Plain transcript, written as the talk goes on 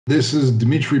This is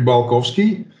Dmitry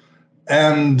Balkovsky,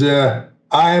 and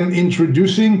I'm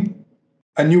introducing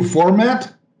a new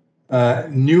format,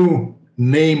 new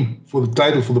name for the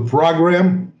title for the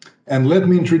program. And let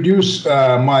me introduce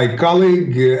my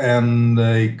colleague and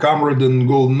a comrade in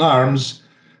Golden Arms,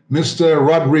 Mr.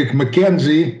 Roderick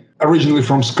Mackenzie, originally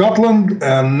from Scotland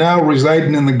and now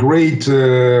residing in the great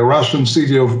Russian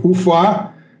city of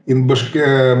Ufa in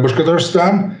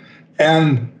Bashkortostan.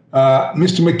 And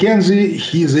Mr. Mackenzie,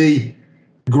 he's a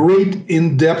great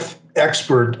in-depth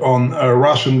expert on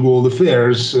Russian gold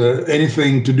affairs.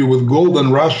 Anything to do with gold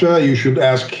in Russia, you should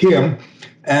ask him.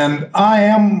 And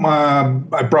I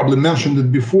probably mentioned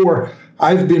it before,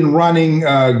 I've been running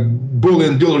a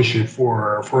bullion dealership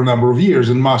for a number of years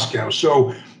in Moscow.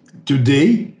 So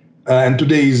today, and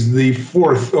today is the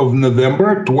 4th of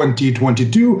November,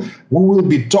 2022, we will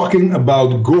be talking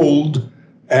about gold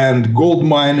and gold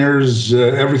miners,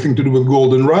 everything to do with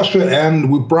gold in Russia, and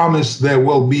we promise there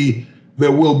will be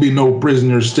no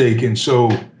prisoners taken. So,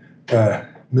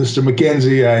 Mr.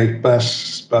 Mackenzie, I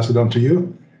pass it on to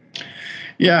you.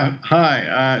 Yeah,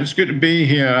 hi. It's good to be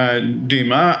here,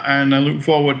 Dima, and I look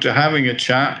forward to having a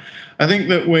chat. I think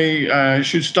that we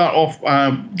should start off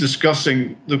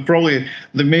discussing probably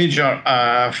the major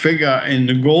figure in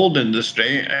the gold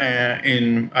industry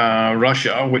in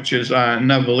Russia, which is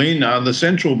Navalny, the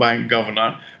central bank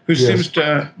governor, who seems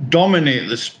to dominate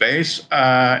the space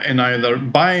in either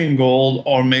buying gold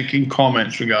or making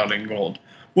comments regarding gold.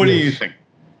 What do you think?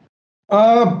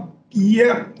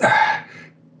 Yeah.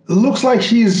 Looks like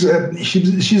she's a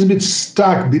bit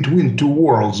stuck between two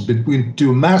worlds, between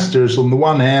two masters. On the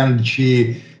one hand,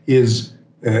 she is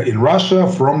in Russia,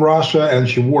 from Russia, and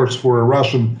she works for a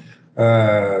Russian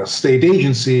state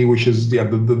agency, which is there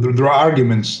are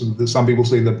arguments. Some people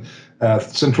say that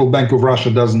Central Bank of Russia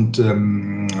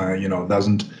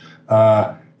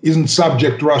isn't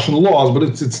subject to Russian laws, but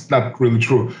it's not really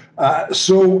true.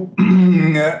 So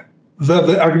the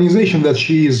organization that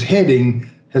she is heading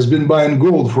has been buying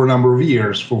gold for a number of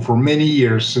years, for many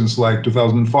years, since like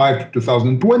 2005 to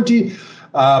 2020,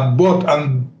 bought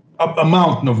a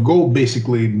mountain of gold,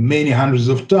 basically many hundreds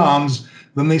of tons.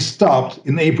 Then they stopped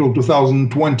in April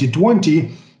 2020.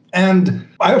 And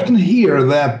I often hear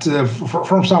that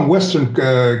from some Western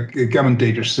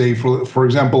commentators, say, for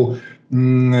example,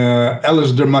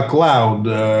 Alistair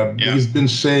MacLeod, he's been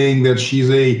saying that she's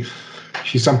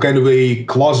some kind of a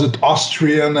closet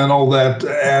Austrian and all that,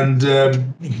 and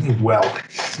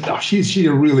no, she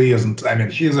really isn't. I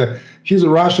mean, she's a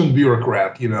Russian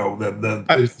bureaucrat,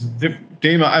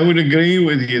 Dima, I would agree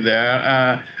with you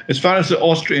there. As far as the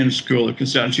Austrian school is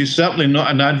concerned, she's certainly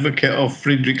not an advocate of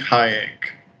Friedrich Hayek.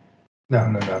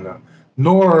 No.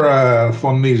 Nor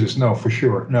von Mises, no, for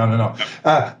sure. No.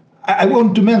 I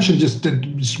want to mention just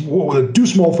two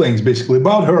small things, basically,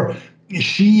 about her.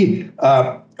 She,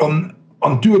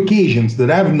 on two occasions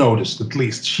that I've noticed, at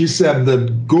least, she said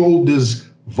that gold is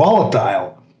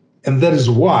volatile, and that is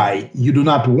why you do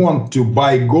not want to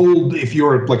buy gold if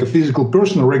you're like a physical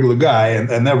person, a regular guy,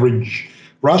 an average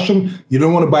Russian. You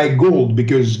don't want to buy gold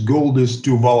because gold is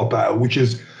too volatile, which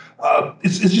is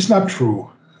it's just not true.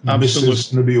 Absolutely.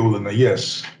 Mrs. Nabiulina,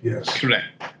 yes. Correct.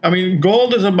 I mean,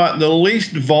 gold is about the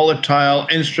least volatile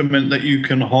instrument that you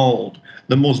can hold.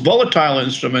 The most volatile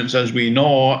instruments, as we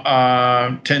know,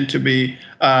 tend to be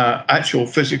actual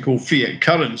physical fiat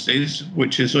currencies,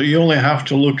 which is you only have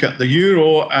to look at the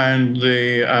euro and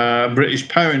the British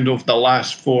pound over the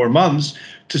last 4 months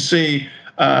to see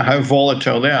how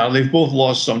volatile they are. They've both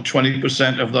lost some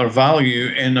 20% of their value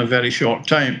in a very short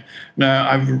time. Now,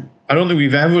 I don't think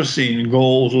we've ever seen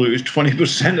gold lose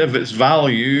 20% of its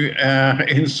value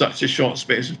in such a short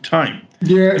space of time.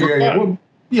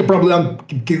 Yeah, probably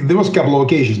there was a couple of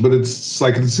occasions, but it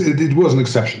was an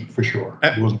exception for sure.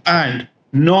 And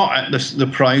not at the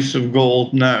price of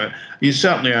gold now. You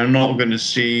certainly are not going to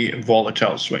see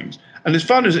volatile swings. And as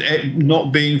far as it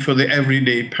not being for the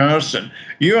everyday person,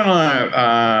 you and I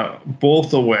are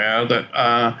both aware that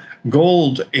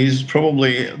gold is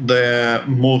probably the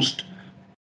most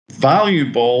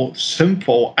valuable,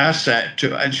 simple asset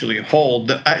to actually hold,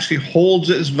 that actually holds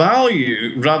its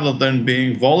value rather than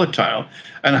being volatile.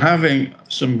 And having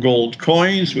some gold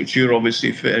coins, which you're obviously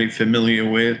very familiar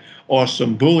with, or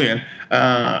some bullion,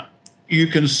 you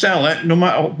can sell it no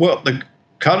matter what the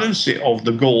currency of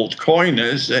the gold coin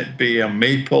is. It be a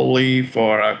maple leaf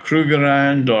or a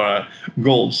Krugerrand or a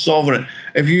gold sovereign.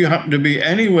 if you happen to be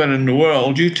anywhere in the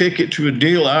world, you take it to a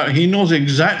dealer, he knows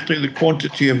exactly the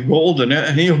quantity of gold in it,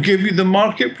 and he'll give you the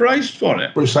market price for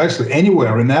it. Precisely.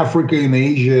 Anywhere, in Africa, in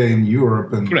Asia, in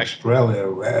Europe, in Correct.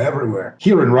 Australia, everywhere.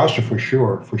 Here in Russia, for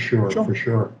sure.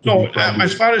 So,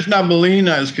 as far as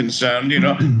Nabiulina is concerned,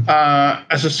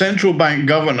 as a central bank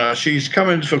governor, she's come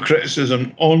in for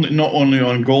criticism not only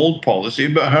on gold policy,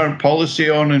 but her policy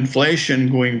on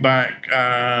inflation going back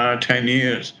 10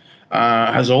 years.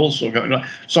 Has also got.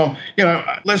 So,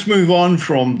 let's move on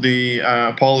from the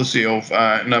policy of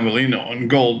Nabiulina on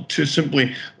gold to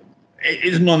simply, it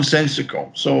is nonsensical.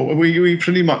 So we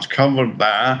pretty much covered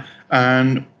that.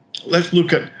 And let's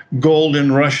look at gold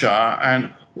in Russia. And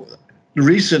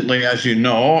recently, as you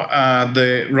know,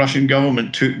 the Russian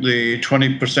government took the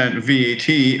 20%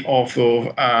 VAT off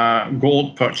of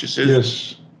gold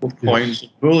purchases. Of coins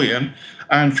and bullion.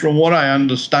 And from what I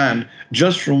understand,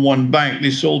 just from one bank,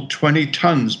 they sold 20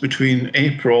 tons between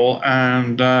April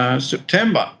and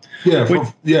September.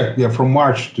 From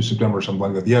March to September, something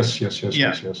like that. Yes.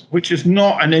 Which is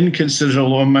not an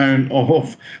inconsiderable amount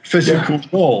of physical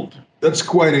gold. That's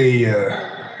quite a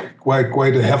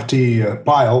quite a hefty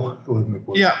pile.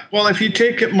 Well, if you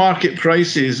take at market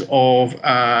prices of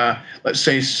let's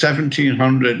say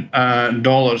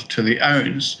 $1,700 to the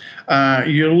ounce,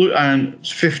 and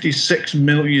 $56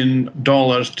 million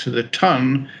to the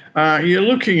ton, you're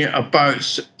looking at about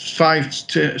 $50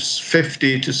 to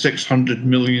 $600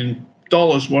 million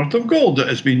worth of gold that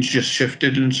has been just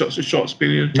shifted in such a short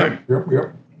period of time.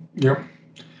 Yep.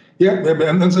 Yeah,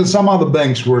 and some other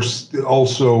banks were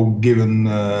also given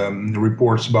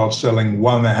reports about selling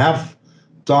 1.5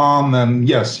 ton, and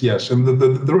yes, and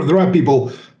there are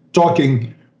people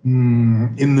talking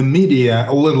in the media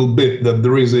a little bit that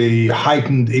there is a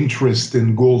heightened interest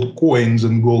in gold coins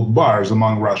and gold bars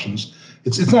among Russians.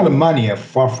 It's not a mania,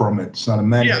 far from it. It's not a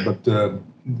mania, but there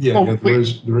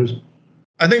is.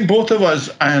 I think both of us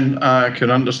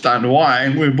can understand why.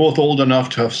 We're both old enough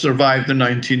to have survived the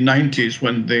 1990s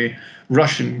when the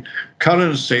Russian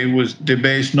currency was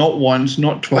debased not once,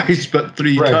 not twice, but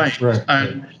three times.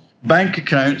 And bank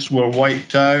accounts were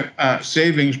wiped out,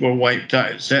 savings were wiped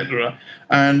out, etc.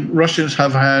 And Russians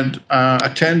have had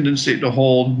a tendency to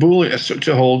hold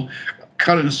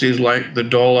currencies like the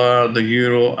dollar, the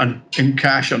euro, and in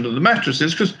cash under the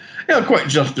mattresses, because quite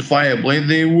justifiably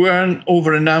they weren't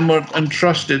over enamored and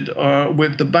trusted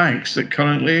with the banks that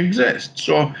currently exist.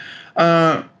 So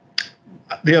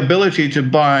the ability to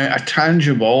buy a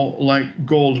tangible like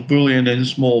gold bullion in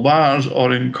small bars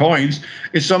or in coins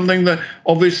is something that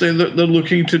obviously they're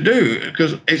looking to do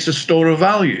because it's a store of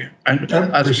value. And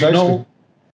as we know,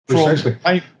 from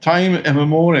time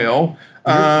immemorial,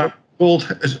 gold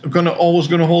is always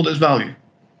going to hold its value.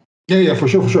 Yeah, for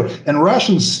sure. And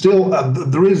Russians still,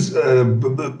 there is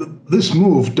this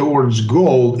move towards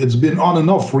gold. It's been on and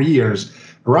off for years.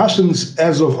 Russians,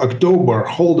 as of October,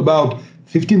 hold about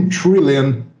 15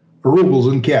 trillion rubles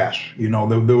in cash.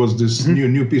 There was this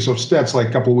new piece of stats like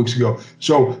a couple of weeks ago.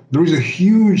 So there is a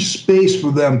huge space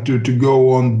for them to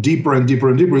go on deeper and deeper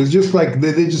and deeper. It's just like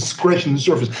they're just scratching the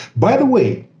surface. By the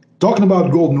way, talking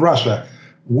about gold in Russia,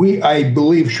 we, I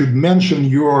believe, should mention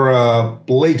your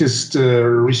latest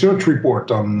research report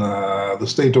on the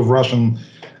state of Russian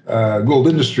gold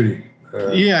industry.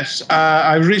 Yes,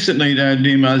 I recently,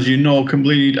 Dima, as you know,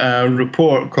 completed a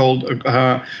report called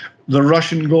the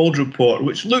Russian Gold Report,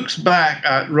 which looks back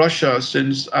at Russia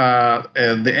since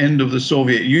the end of the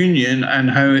Soviet Union and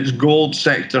how its gold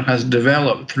sector has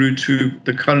developed through to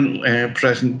the current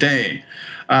present day.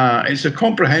 It's a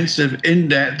comprehensive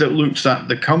index that looks at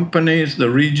the companies, the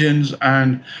regions,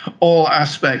 and all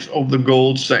aspects of the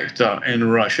gold sector in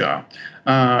Russia.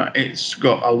 It's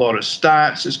got a lot of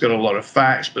stats, it's got a lot of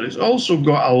facts, but it's also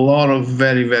got a lot of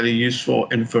very, very useful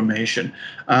information.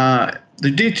 The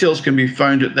details can be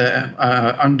found at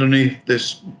underneath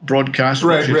this broadcast.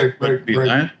 Right. In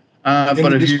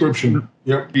the description.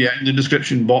 In the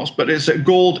description box. But it's at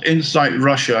Gold Insight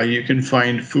Russia. You can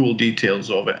find full details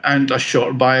of it and a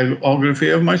short biography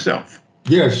of myself.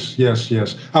 Yes.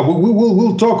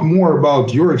 We'll talk more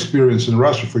about your experience in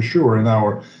Russia for sure in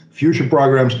our future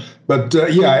programs. But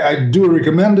I do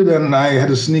recommend it, and I had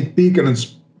a sneak peek, and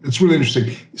it's really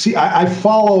interesting. See, I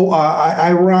follow.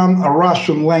 I run a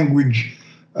Russian language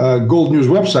gold news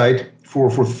website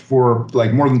for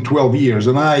like more than 12 years,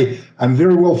 and I'm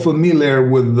very well familiar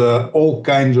with all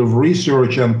kinds of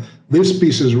research, and this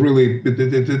piece is really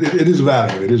it is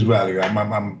value. It is value.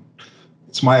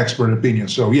 It's my expert opinion.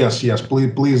 So yes,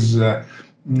 please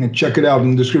check it out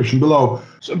in the description below.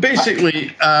 So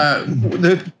basically,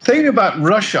 the thing about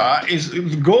Russia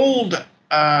is gold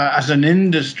as an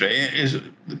industry is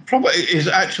probably is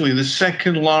actually the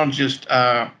second largest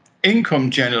income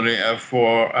generator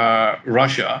for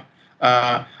Russia,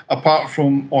 apart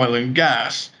from oil and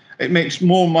gas. It makes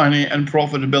more money and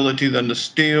profitability than the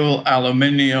steel,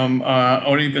 aluminium,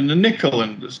 or even the nickel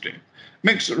industry.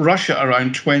 Makes Russia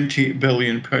around 20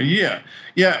 billion per year.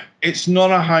 Yeah, it's not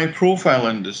a high-profile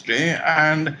industry,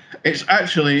 and it's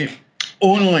actually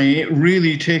only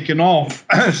really taken off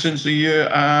since the year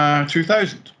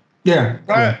 2000. Yeah.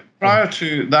 Prior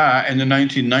to that, in the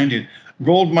 1990s,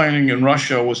 gold mining in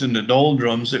Russia was in the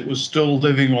doldrums. It was still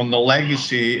living on the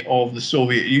legacy of the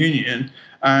Soviet Union,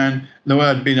 and there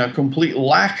had been a complete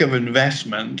lack of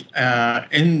investment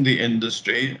in the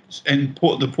industry in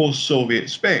the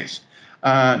post-Soviet space.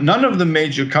 None of the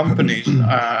major companies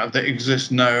that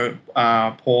exist now,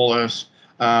 Polis,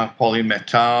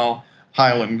 Polymetal,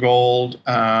 Highland Gold,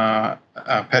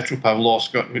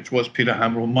 Petropavlovsk, which was Peter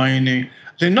Hamrell Mining.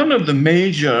 So none of the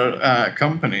major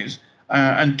companies,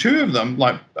 and two of them,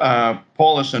 like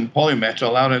Polis and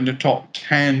Polymetal, are in the top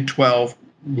 10, 12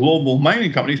 global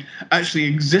mining companies, actually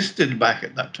existed back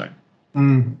at that time.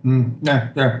 Yeah.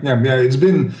 It's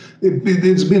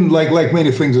been like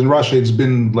many things in Russia. It's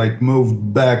been like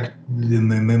moved back in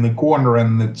the corner,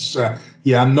 and it's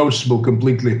unnoticeable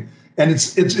completely. And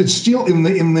it's still in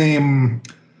the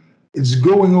it's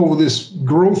going over this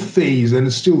growth phase, and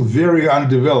it's still very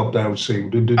undeveloped, I would say.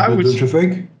 Don't you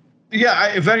think?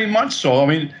 Yeah, very much so. I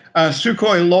mean,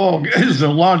 Sukhoi Log is the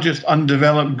largest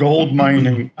undeveloped gold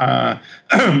mining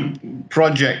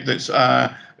project that's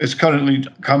is currently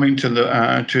coming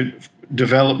to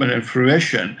development and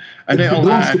fruition. And it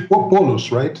belongs to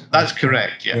Polus, right? That's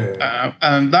correct. Yeah.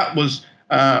 And that was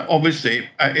obviously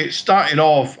it started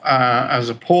off as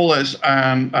a Polis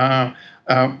and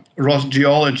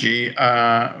Rosgeology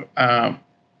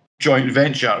joint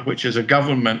venture, which is a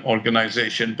government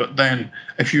organization. But then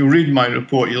if you read my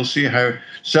report, you'll see how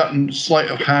certain sleight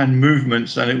of hand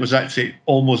movements, and it was actually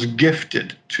almost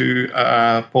gifted to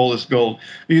Polis Gold.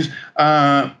 Because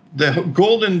the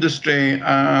gold industry,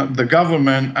 the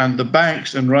government and the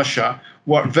banks in Russia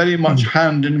work very much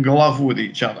hand in glove with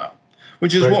each other,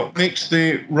 which is what makes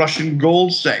the Russian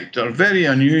gold sector very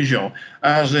unusual,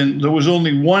 as in there was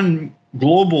only one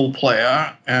global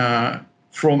player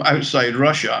from outside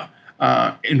Russia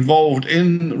involved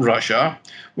in Russia,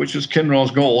 which was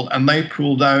Kinross Gold, and they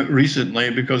pulled out recently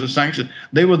because of sanctions.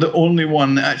 They were the only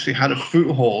one that actually had a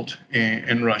foothold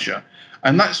in Russia.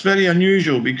 And that's very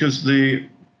unusual because the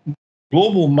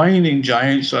global mining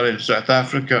giants are in South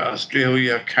Africa,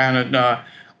 Australia, Canada,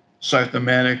 South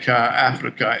America,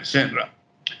 Africa, etc.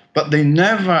 But they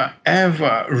never,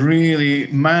 ever really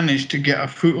managed to get a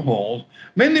foothold,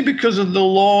 mainly because of the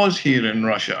laws here in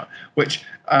Russia, which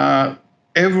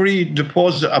every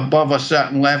deposit above a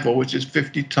certain level, which is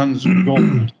 50 tons of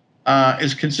gold,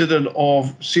 is considered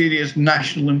of serious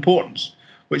national importance,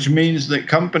 which means that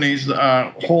companies that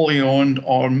are wholly owned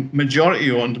or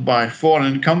majority owned by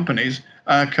foreign companies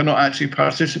cannot actually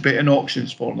participate in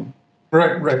auctions for them.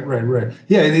 Right.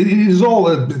 Yeah, it is all.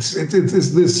 It's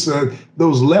this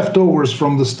those leftovers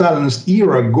from the Stalinist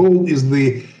era. Gold is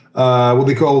the what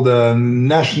they call the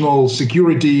national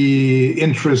security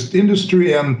interest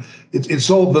industry, and it's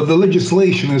all the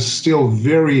legislation is still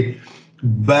very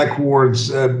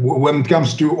backwards when it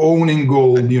comes to owning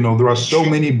gold. You know, there are so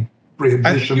many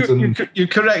prohibitions. You're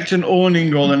correct in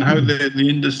owning gold and how the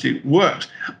industry works,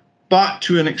 but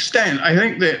to an extent, I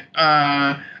think that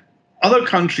other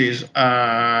countries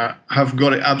have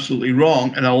got it absolutely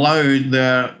wrong and allowed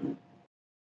their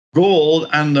gold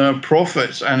and their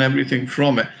profits and everything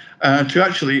from it to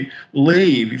actually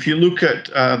leave. If you look at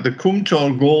the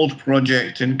Kumtor gold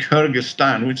project in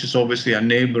Kyrgyzstan, which is obviously a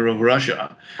neighbor of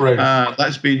Russia,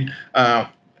 that's been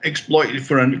exploited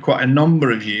for quite a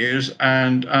number of years,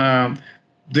 and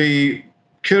the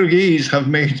Kyrgyz have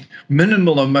made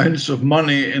minimal amounts of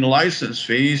money in license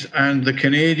fees, and the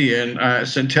Canadian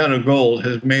Centerra Gold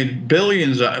has made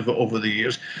billions out of it over the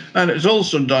years. And it's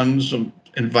also done some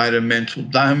environmental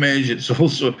damage. It's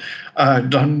also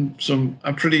done some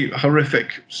pretty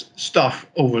horrific stuff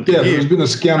over the years. Yeah, there's been a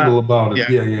scandal about it.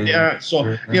 Yeah.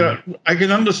 So, I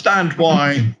can understand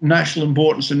why national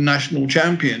importance and national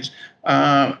champions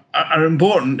are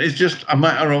important. It's just a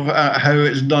matter of how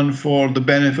it's done for the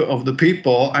benefit of the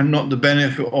people and not the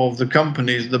benefit of the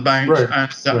companies, the banks,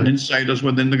 and certain insiders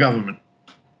within the government.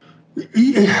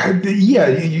 Yeah,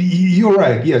 You're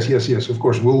right. Yes, yes, yes. Of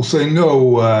course, we'll say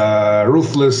no.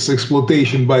 Ruthless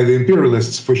exploitation by the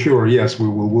imperialists, for sure. Yes, we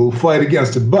will. We'll fight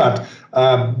against it. But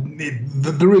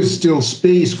there is still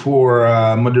space for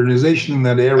modernization in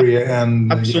that area.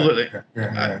 And Absolutely.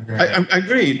 I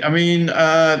agreed. I mean,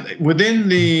 within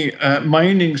the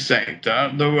mining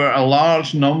sector, there were a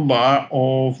large number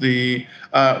of the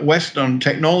Western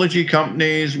technology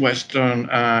companies, Western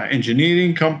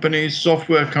engineering companies,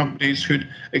 software companies who'd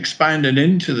expanded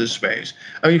into the space.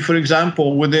 I mean, for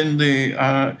example, within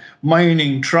the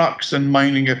mining trucks and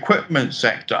mining equipment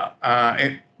sector,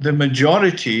 the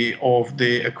majority of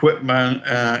the equipment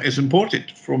is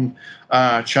imported from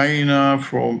China,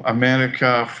 from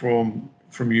America, from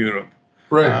Europe.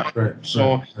 Right.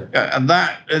 So, and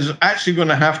that is actually going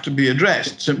to have to be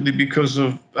addressed simply because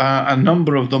of a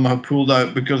number of them have pulled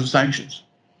out because of sanctions.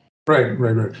 Right.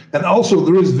 And also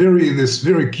there is this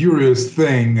very curious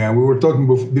thing. We were talking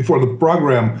before the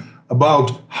program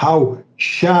about how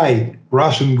shy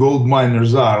Russian gold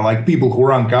miners are, like people who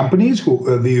run companies,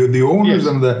 who the owners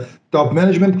and the top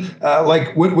management.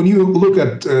 Like when you look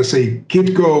at say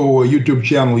Kitco YouTube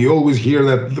channel, you always hear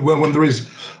that when there is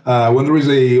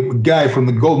a guy from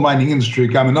the gold mining industry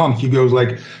coming on, he goes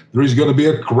like, there is going to be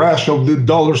a crash of the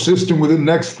dollar system within the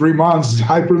next 3 months,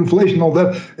 hyperinflation, all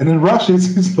that. And in Russia,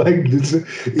 it's like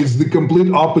it's the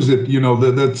complete opposite. You know,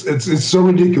 it's so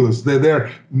ridiculous.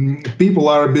 People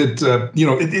are a bit,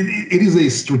 it is a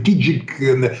strategic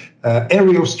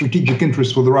area of strategic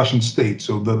interest for the Russian state.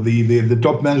 So the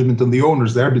top management and the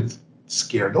owners, they're a bit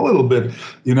scared a little bit,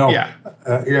 you know. Yeah.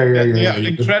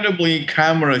 Incredibly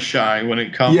camera shy when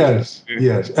it comes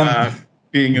to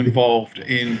being involved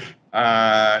in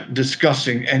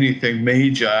discussing anything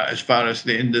major as far as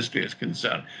the industry is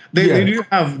concerned. They do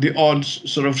have the odd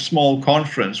sort of small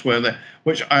conference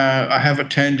which I have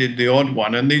attended the odd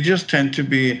one, and they just tend to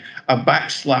be a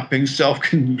backslapping,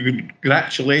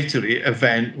 self-congratulatory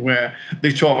event where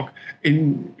they talk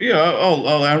in,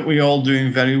 aren't we all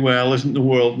doing very well? Isn't the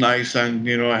world nice? And,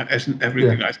 isn't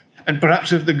everything nice? And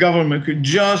perhaps if the government could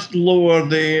just lower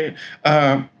the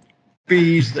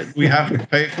fees that we have to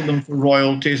pay for them for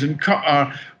royalties and cut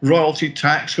our royalty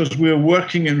tax, because we're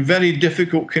working in very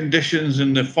difficult conditions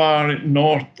in the far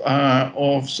north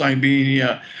of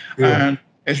Siberia. And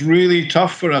it's really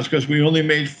tough for us because we only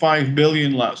made 5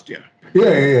 billion last year.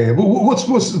 Yeah. What's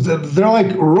they're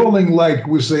like rolling, like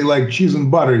we say, like cheese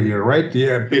and butter here, right?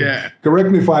 Yeah. Correct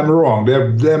me if I'm wrong.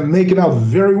 They're making out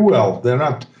very well. They're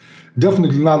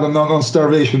definitely not on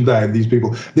starvation diet. These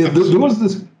people. There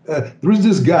is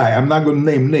this guy. I'm not going to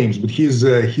name names, but he's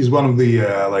one of the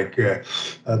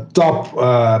top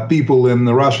people in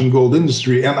the Russian gold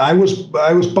industry. And I was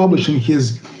publishing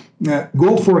his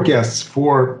gold forecasts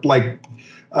for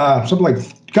something like a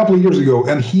couple of years ago,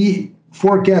 and he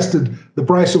forecasted the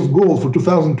price of gold for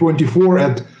 2024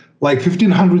 at like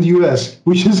 1,500 US,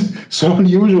 which is so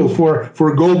unusual for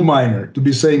a gold miner to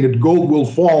be saying that gold will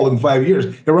fall in 5 years.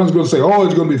 Everyone's going to say, oh,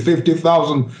 it's going to be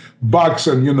 $50,000,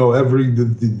 and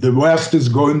the West is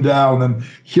going down. And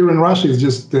here in Russia, it's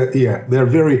just they're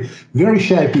very, very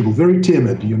shy people, very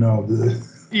timid.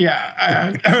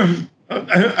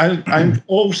 And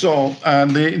also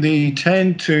they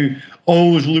tend to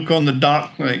always look on the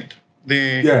dark side.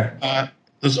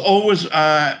 There's always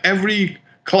every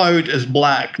cloud is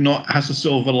black, not has a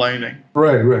silver lining.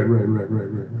 Right.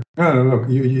 No, look,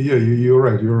 you're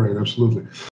right, absolutely.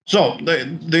 So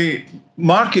the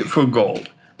market for gold,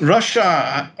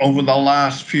 Russia over the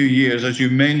last few years, as you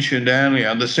mentioned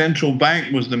earlier, the central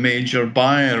bank was the major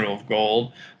buyer of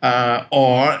gold,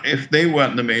 or if they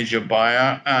weren't the major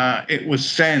buyer, it was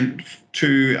sent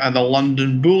to the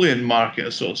London Bullion Market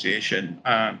Association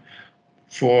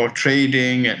for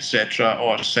trading, etc.,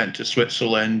 or sent to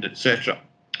Switzerland, etc.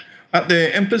 At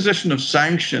the imposition of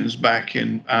sanctions back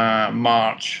in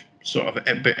March, sort of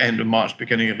end of March,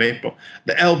 beginning of April,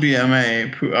 the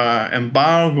LBMA put an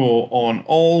embargo on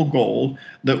all gold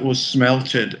that was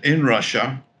smelted in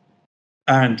Russia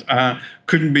and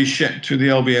couldn't be shipped to the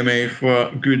LBMA for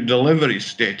good delivery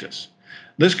status.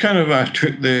 This kind of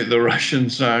took the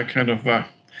Russians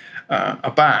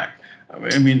aback.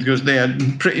 I mean, because they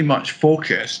had pretty much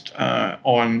focused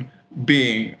on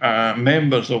being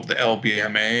members of the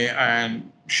LBMA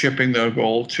and shipping their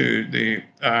gold to the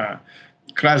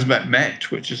Krasvet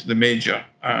Met, which is the major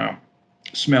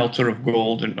smelter of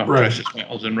gold and precious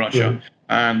metals in Russia,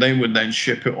 and they would then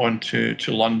ship it on to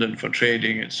London for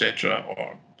trading, etc.,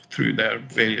 or through their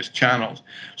various channels.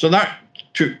 So that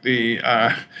took the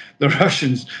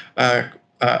Russians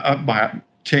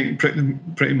taken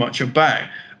pretty much aback.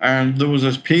 And there was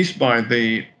this piece by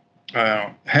the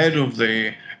head of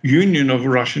the Union of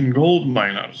Russian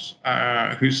Goldminers,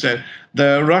 who said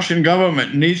the Russian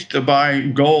government needs to buy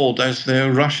gold as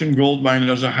the Russian gold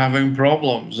miners are having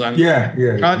problems. And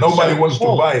nobody wants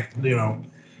to buy it.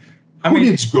 Who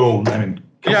needs gold? I mean,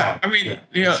 come on.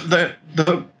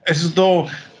 As though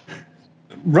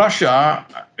Russia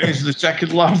is the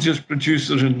second largest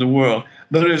producer in the world.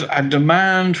 There is a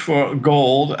demand for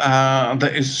gold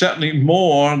that is certainly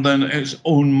more than its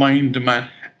own mine demand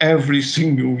every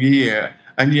single year.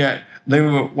 And yet they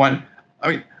were one. I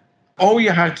mean, all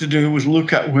you had to do was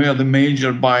look at where the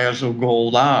major buyers of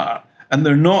gold are. And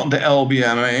they're not the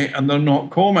LBMA and they're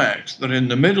not COMEX. They're in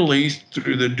the Middle East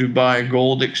through the Dubai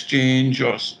Gold Exchange,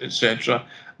 or etc.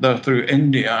 They're through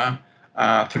India,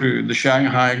 through the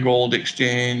Shanghai Gold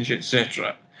Exchange,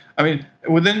 etc. I mean,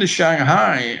 within the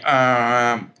Shanghai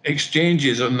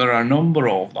exchanges, and there are a number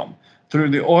of them,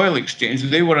 through the oil exchange,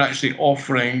 they were actually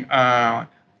offering to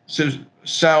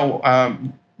sell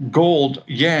gold,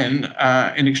 yen,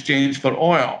 in exchange for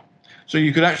oil. So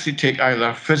you could actually take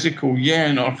either physical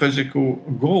yen or physical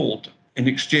gold in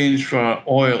exchange for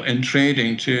oil in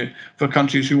trading for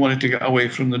countries who wanted to get away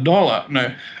from the dollar.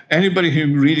 Now, anybody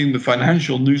who reading the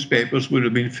financial newspapers would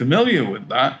have been familiar with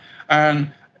that. And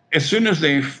as soon as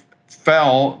they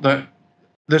felt that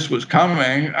this was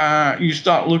coming, you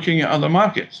start looking at other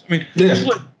markets. I mean, just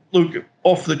look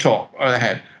off the top of the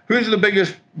head. Who's the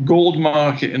biggest gold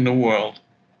market in the world?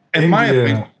 In my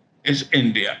opinion, it's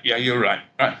India. Yeah, you're right.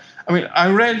 Right. I mean, I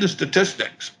read the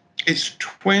statistics. It's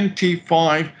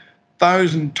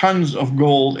 25,000 tons of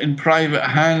gold in private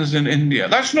hands in India.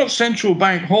 That's not central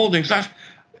bank holdings. That's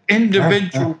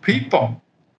individual people.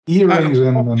 Earrings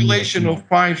a population of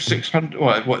 500-600.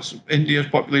 Well, what's India's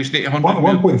population? 800.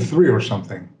 1.3 or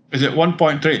something. Is it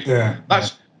 1.3? Yeah.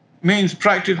 That means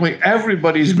practically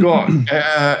everybody's got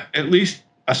at least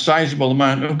a sizable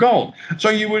amount of gold. So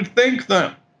you would think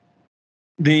that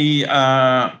the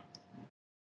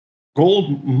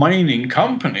gold mining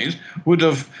companies would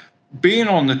have been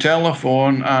on the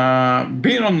telephone,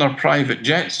 been on their private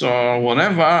jets or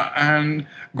whatever, and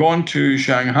gone to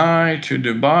Shanghai, to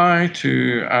Dubai,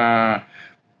 to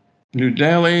New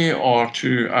Delhi, or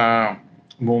to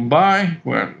Mumbai,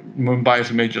 where Mumbai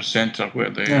is a major center where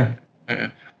the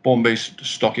Bombay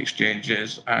Stock Exchange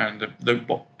is and the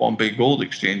Bombay Gold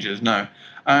Exchange is now,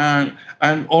 and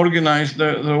organized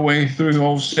their way through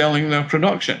of selling their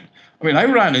production. I mean, I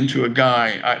ran into a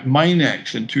guy at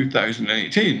Minex in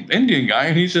 2018, Indian guy,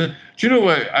 and he said, "Do you know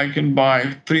what? I can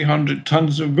buy 300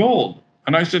 tons of gold."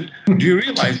 And I said, "Do you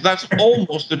realize that's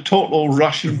almost the total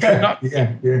Russian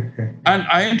production?" And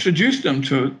I introduced him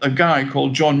to a guy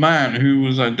called John Mann, who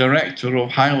was a director of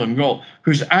Highland Gold,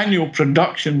 whose annual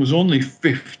production was only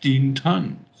 15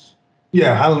 tons.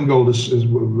 Yeah, Highland Gold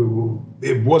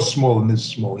it was small and it's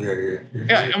small.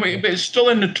 Yeah, I mean, but it's still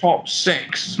in the top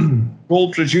 6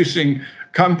 gold producing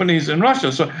companies in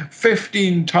Russia. So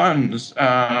 15 tons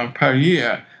per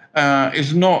year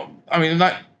is not, I mean,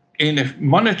 that in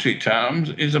monetary terms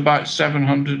is about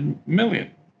 700 million.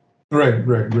 Right.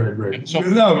 So,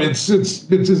 no, it's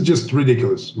just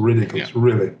ridiculous, really.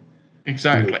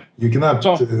 Exactly. You cannot.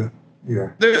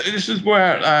 This is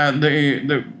where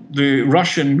the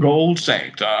Russian gold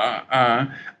sector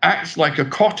acts like a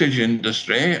cottage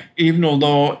industry, even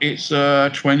although it's a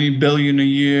 20 billion a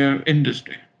year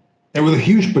industry. And with a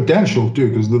huge potential too,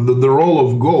 because the role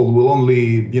of gold will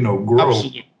only grow.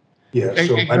 Absolutely. Yeah.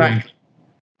 So exactly.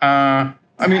 I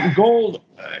mean, gold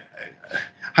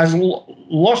has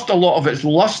lost a lot of its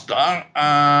luster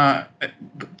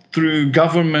through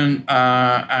government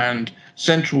and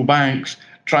central banks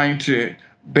trying to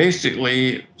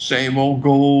basically say, well,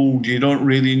 gold, you don't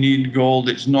really need gold.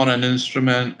 It's not an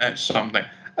instrument. It's something.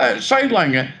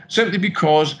 Sidelining it simply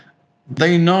because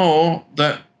they know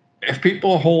that if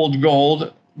people hold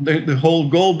gold, they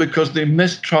hold gold because they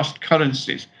mistrust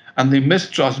currencies and they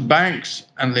mistrust banks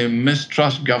and they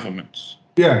mistrust governments.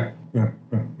 Yeah,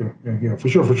 for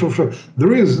sure.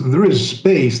 There is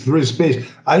space.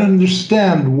 I don't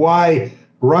understand why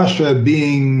Russia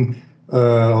being we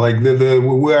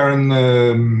are in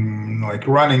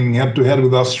running head to head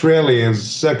with Australia as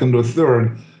second or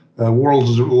third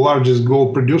world's largest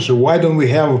gold producer. Why don't we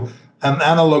have an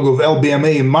analog of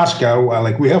LBMA in Moscow?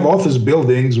 We have office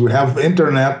buildings, we have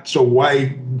internet, so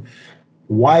why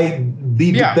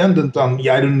be dependent on?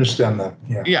 I don't understand that.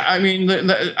 I mean,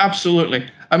 absolutely.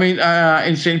 I mean,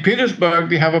 in St. Petersburg,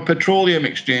 they have a petroleum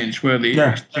exchange where they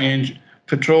exchange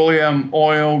petroleum,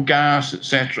 oil, gas,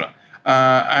 etc.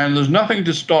 And there's nothing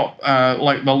to stop,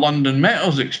 like the London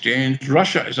Metals Exchange.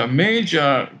 Russia is a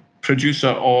major producer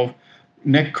of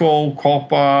nickel,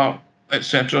 copper,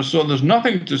 etc. So there's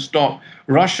nothing to stop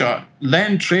Russia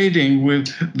then trading with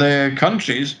the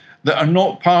countries that are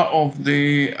not part of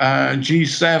the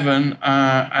G7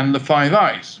 and the Five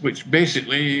Eyes, which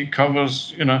basically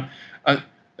covers,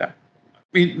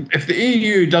 if the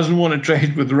EU doesn't want to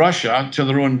trade with Russia to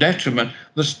their own detriment,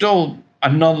 there's still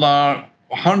another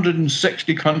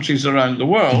 160 countries around the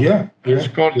world,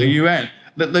 according to the UN,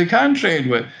 that they can trade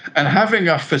with. And having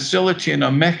a facility and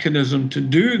a mechanism to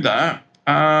do that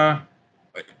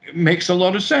makes a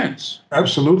lot of sense.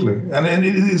 Absolutely. And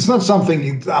it's not something,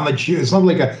 it's not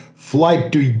like a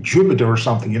flight to Jupiter or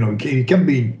something, it can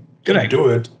be, do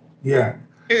it. Yeah.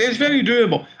 It's very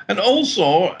doable. And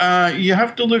also, you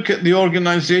have to look at the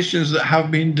organizations that have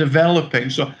been developing.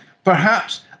 So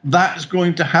perhaps that's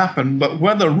going to happen, but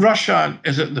whether Russia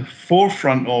is at the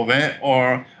forefront of it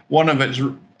or one of its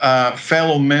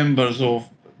fellow members of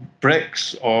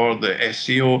BRICS or the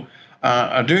SCO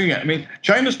are doing it. I mean,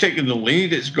 China's taking the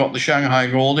lead. It's got the Shanghai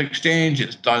Gold Exchange.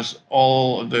 It does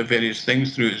all of the various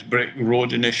things through its Brick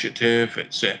Road Initiative,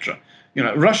 etc.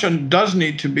 Russia does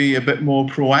need to be a bit more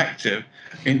proactive.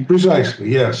 Precisely,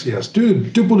 yes. To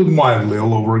put it mildly,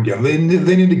 all over again, they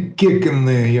need a kick in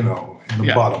the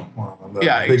bottom.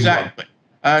 Exactly.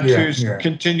 To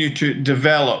continue to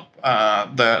develop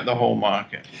the whole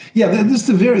market. Yeah, this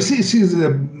is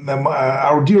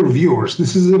our dear viewers.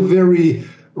 This is a very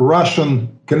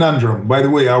Russian conundrum. By the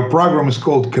way, our program is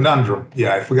called Conundrum.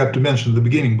 Yeah, I forgot to mention at the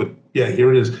beginning, but yeah,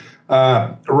 here it is.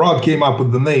 Rhod came up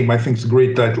with the name. I think it's a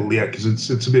great title. Yeah, because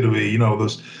it's a bit of a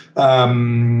those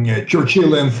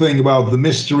Churchillian thing about the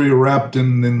mystery wrapped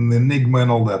in enigma and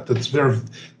all that. That's very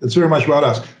much about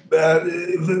us.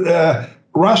 The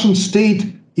Russian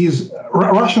state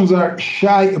Russians are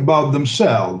shy about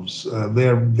themselves. They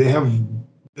have an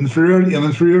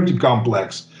inferiority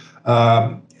complex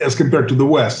as compared to the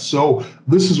West. So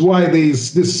this is why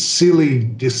this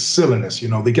silliness.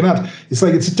 They cannot. It's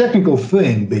like it's a technical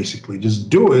thing, basically. Just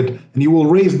do it, and you will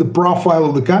raise the profile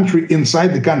of the country inside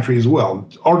the country as well.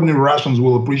 Ordinary Russians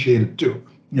will appreciate it too.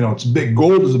 It's big.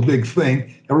 Gold is a big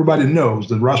thing. Everybody knows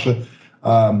that Russia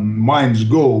mines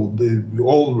gold.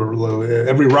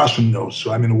 Every Russian knows.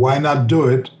 So I mean, why not do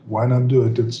it? Why not do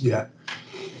it?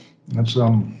 That's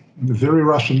very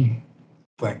Russian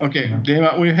thing. Okay,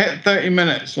 Dima, we hit 30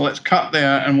 minutes, so let's cut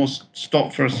there and we'll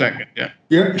stop for a second. Yeah.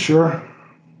 Yeah, sure.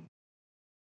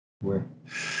 Wait.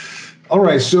 All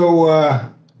right. So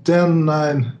 10,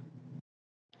 9,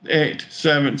 8,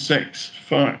 7, 6,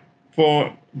 5,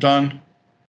 4, done.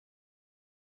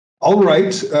 All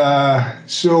right.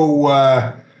 So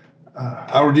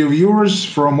our dear viewers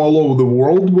from all over the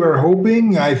world, we're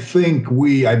hoping, I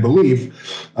believe,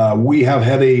 we have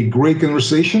had a great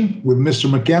conversation with Mr.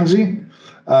 Mackenzie.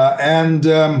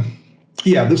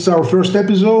 This is our first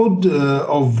episode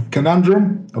of the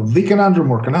Conundrum.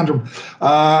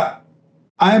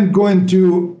 I'm going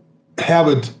to have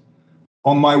it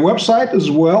on my website as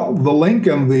well, the link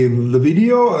and the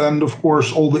video, and of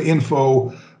course all the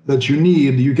info that you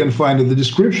need you can find in the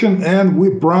description. And we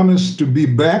promise to be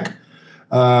back,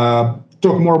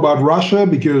 talk more about Russia,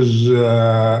 because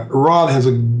Rhod has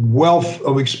a wealth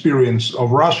of experience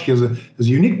of Russia. He has a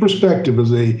unique perspective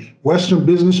as a Western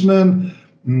businessman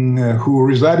who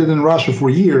resided in Russia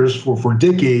for years, for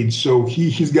decades. So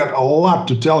he's got a lot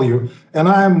to tell you. And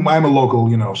I'm a local,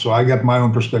 so I got my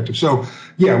own perspective. So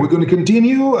yeah, we're going to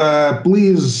continue.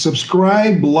 Please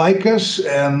subscribe, like us,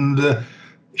 and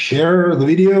share the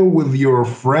video with your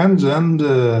friends and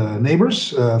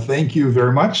neighbors. Thank you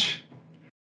very much.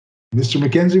 Mr.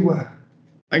 Mackenzie.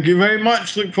 Thank you very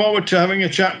much. Look forward to having a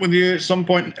chat with you at some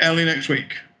point early next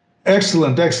week.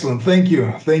 Excellent. Thank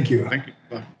you. Thank you.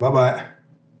 Bye. Bye-bye.